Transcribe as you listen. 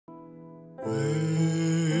Where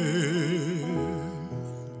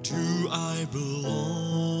do I belong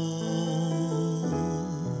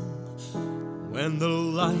when the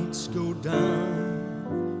lights go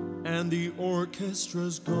down and the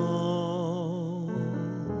orchestra's gone?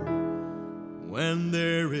 When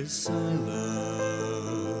there is silence,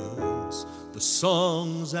 the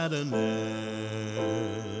song's at an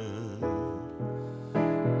end,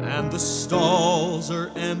 and the stalls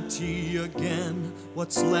are empty again.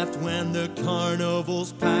 What's left when the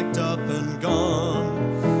carnival's packed up and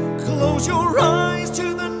gone? Close your eyes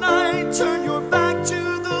to the night, turn your back to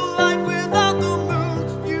the light. Without the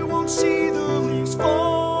moon, you won't see the leaves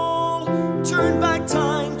fall. Turn back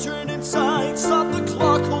time, turn inside, stop the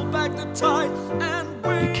clock, hold back the tide, and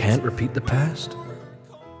wait. You can't repeat the past?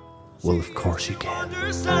 Well, of course you can.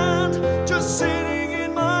 Understand, just sitting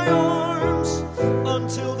in my arms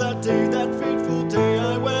until that day, that fateful day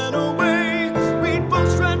I went away. We'd both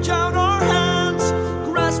stretch out our hands,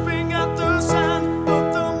 grasping at the sand,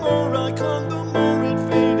 but the more I clung, the more it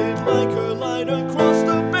faded like a light across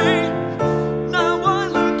the bay. Now I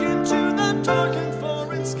look into that dark and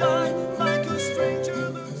foreign sky like a stranger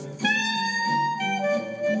looks.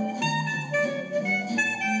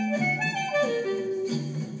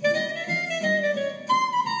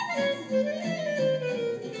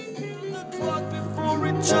 The clock before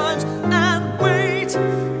it chimes, and wait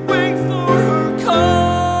for her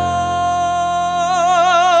call.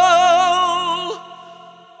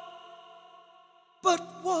 But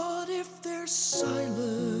what if there's silence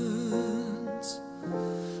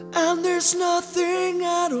and there's nothing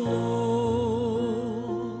at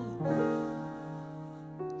all?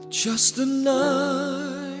 Just the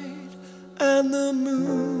night and the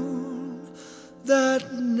moon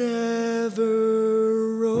that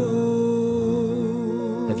never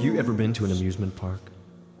rose. Have you ever been to an amusement park?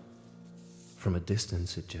 From a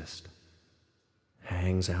distance, it just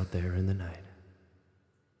hangs out there in the night.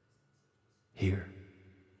 Here,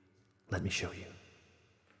 let me show you.